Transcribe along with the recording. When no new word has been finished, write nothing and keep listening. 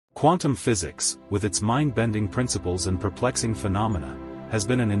Quantum physics, with its mind-bending principles and perplexing phenomena, has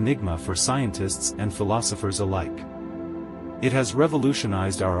been an enigma for scientists and philosophers alike. It has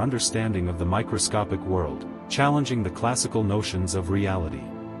revolutionized our understanding of the microscopic world, challenging the classical notions of reality.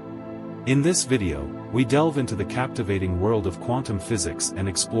 In this video, we delve into the captivating world of quantum physics and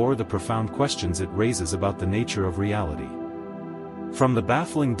explore the profound questions it raises about the nature of reality. From the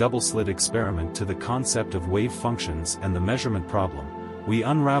baffling double-slit experiment to the concept of wave functions and the measurement problem, we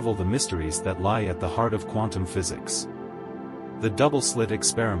unravel the mysteries that lie at the heart of quantum physics. The double-slit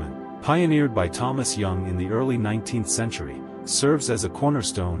experiment, pioneered by Thomas Young in the early 19th century, serves as a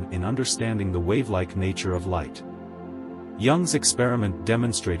cornerstone in understanding the wave-like nature of light. Young's experiment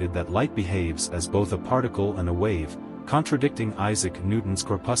demonstrated that light behaves as both a particle and a wave, contradicting Isaac Newton's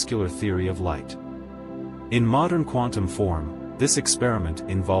corpuscular theory of light. In modern quantum form, this experiment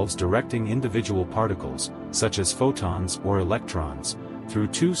involves directing individual particles, such as photons or electrons, through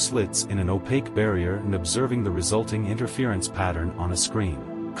two slits in an opaque barrier and observing the resulting interference pattern on a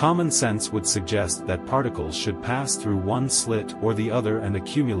screen. Common sense would suggest that particles should pass through one slit or the other and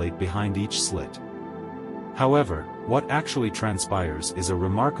accumulate behind each slit. However, what actually transpires is a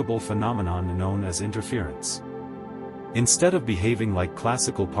remarkable phenomenon known as interference. Instead of behaving like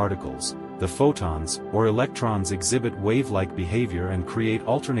classical particles, the photons or electrons exhibit wave-like behavior and create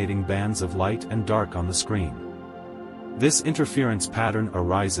alternating bands of light and dark on the screen. This interference pattern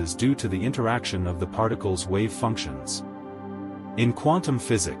arises due to the interaction of the particles' wave functions. In quantum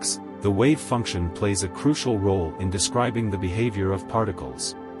physics, the wave function plays a crucial role in describing the behavior of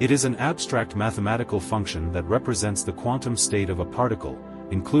particles. It is an abstract mathematical function that represents the quantum state of a particle,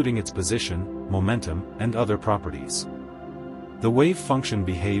 including its position, momentum, and other properties. The wave function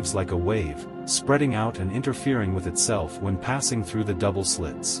behaves like a wave, spreading out and interfering with itself when passing through the double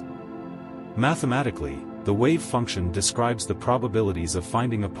slits. Mathematically, the wave function describes the probabilities of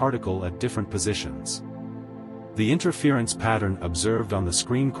finding a particle at different positions. The interference pattern observed on the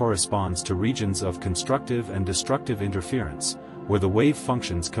screen corresponds to regions of constructive and destructive interference, where the wave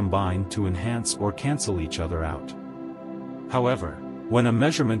functions combine to enhance or cancel each other out. However, when a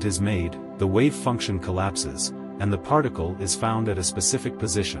measurement is made, the wave function collapses, and the particle is found at a specific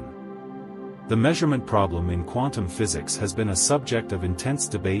position. The measurement problem in quantum physics has been a subject of intense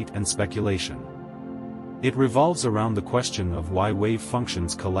debate and speculation. It revolves around the question of why wave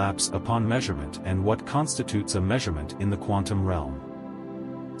functions collapse upon measurement and what constitutes a measurement in the quantum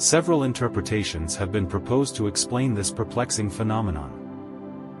realm. Several interpretations have been proposed to explain this perplexing phenomenon.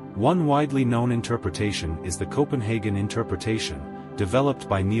 One widely known interpretation is the Copenhagen interpretation, developed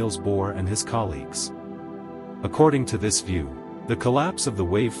by Niels Bohr and his colleagues. According to this view, the collapse of the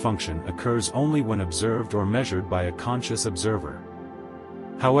wave function occurs only when observed or measured by a conscious observer.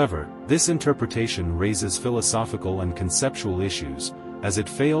 However, this interpretation raises philosophical and conceptual issues, as it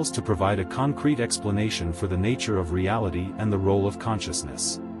fails to provide a concrete explanation for the nature of reality and the role of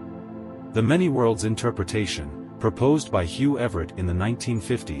consciousness. The many worlds interpretation, proposed by Hugh Everett in the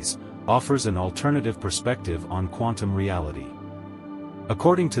 1950s, offers an alternative perspective on quantum reality.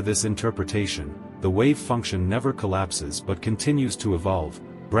 According to this interpretation, the wave function never collapses but continues to evolve,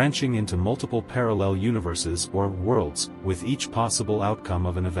 branching into multiple parallel universes or worlds, with each possible outcome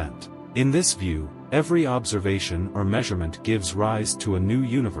of an event. In this view, every observation or measurement gives rise to a new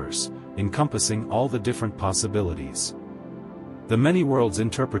universe, encompassing all the different possibilities. The many worlds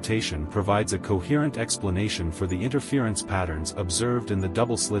interpretation provides a coherent explanation for the interference patterns observed in the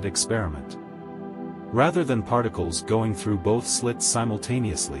double-slit experiment. Rather than particles going through both slits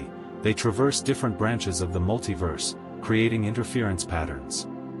simultaneously, they traverse different branches of the multiverse, creating interference patterns.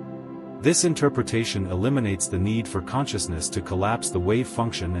 This interpretation eliminates the need for consciousness to collapse the wave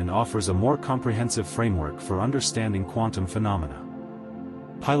function and offers a more comprehensive framework for understanding quantum phenomena.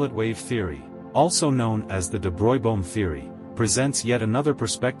 Pilot wave theory, also known as the de Broglie theory, presents yet another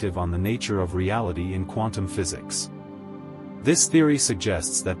perspective on the nature of reality in quantum physics. This theory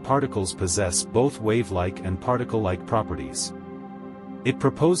suggests that particles possess both wave-like and particle-like properties. It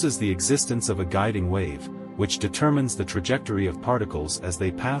proposes the existence of a guiding wave, which determines the trajectory of particles as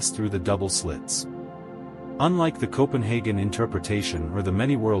they pass through the double slits. Unlike the Copenhagen interpretation or the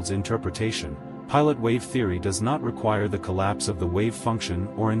many worlds interpretation, pilot wave theory does not require the collapse of the wave function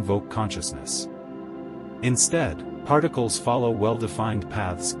or invoke consciousness. Instead, particles follow well-defined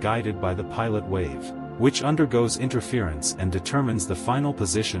paths guided by the pilot wave, which undergoes interference and determines the final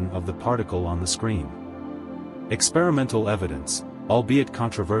position of the particle on the screen. Experimental evidence, albeit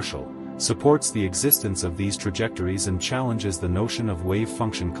controversial, supports the existence of these trajectories and challenges the notion of wave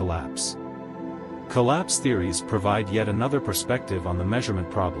function collapse. Collapse theories provide yet another perspective on the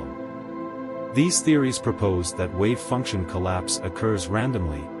measurement problem. These theories propose that wave function collapse occurs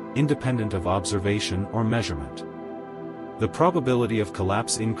randomly, independent of observation or measurement. The probability of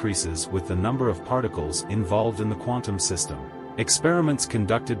collapse increases with the number of particles involved in the quantum system. Experiments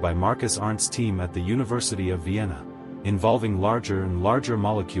conducted by Marcus Arndt's team at the University of Vienna, involving larger and larger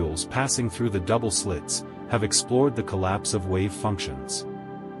molecules passing through the double slits, have explored the collapse of wave functions.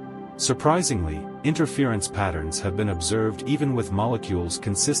 Surprisingly, interference patterns have been observed even with molecules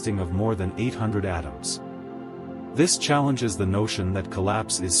consisting of more than 800 atoms. This challenges the notion that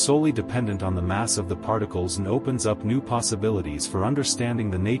collapse is solely dependent on the mass of the particles and opens up new possibilities for understanding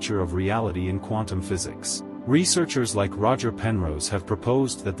the nature of reality in quantum physics. Researchers like Roger Penrose have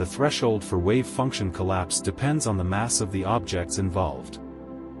proposed that the threshold for wave function collapse depends on the mass of the objects involved.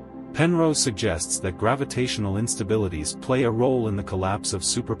 Penrose suggests that gravitational instabilities play a role in the collapse of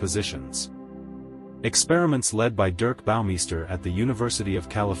superpositions. Experiments led by Dirk Bouwmeester at the University of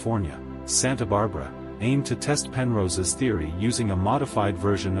California, Santa Barbara, aim to test Penrose's theory using a modified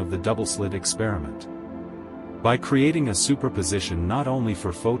version of the double-slit experiment. By creating a superposition not only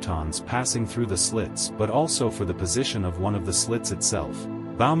for photons passing through the slits but also for the position of one of the slits itself,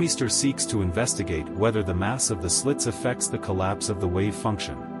 Bouwmeester seeks to investigate whether the mass of the slits affects the collapse of the wave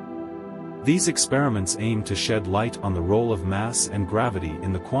function. These experiments aim to shed light on the role of mass and gravity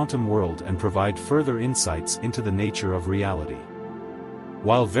in the quantum world and provide further insights into the nature of reality.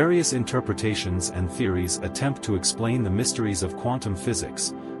 While various interpretations and theories attempt to explain the mysteries of quantum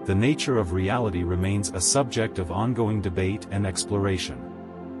physics, the nature of reality remains a subject of ongoing debate and exploration.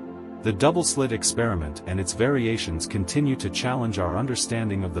 The double-slit experiment and its variations continue to challenge our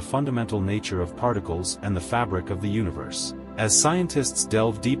understanding of the fundamental nature of particles and the fabric of the universe. As scientists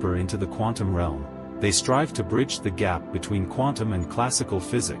delve deeper into the quantum realm, they strive to bridge the gap between quantum and classical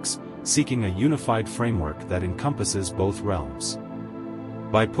physics, seeking a unified framework that encompasses both realms.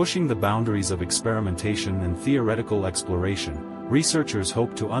 By pushing the boundaries of experimentation and theoretical exploration, researchers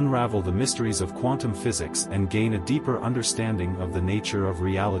hope to unravel the mysteries of quantum physics and gain a deeper understanding of the nature of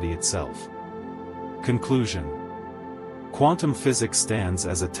reality itself. Conclusion: quantum physics stands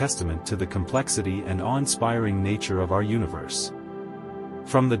as a testament to the complexity and awe-inspiring nature of our universe.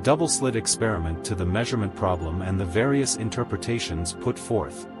 From the double-slit experiment to the measurement problem and the various interpretations put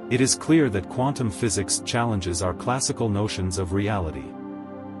forth, it is clear that quantum physics challenges our classical notions of reality.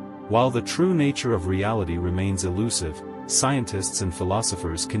 While the true nature of reality remains elusive, scientists and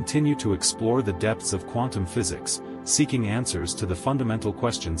philosophers continue to explore the depths of quantum physics, seeking answers to the fundamental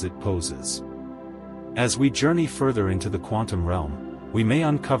questions it poses. As we journey further into the quantum realm, we may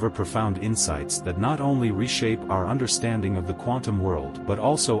uncover profound insights that not only reshape our understanding of the quantum world but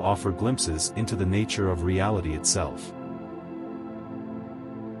also offer glimpses into the nature of reality itself.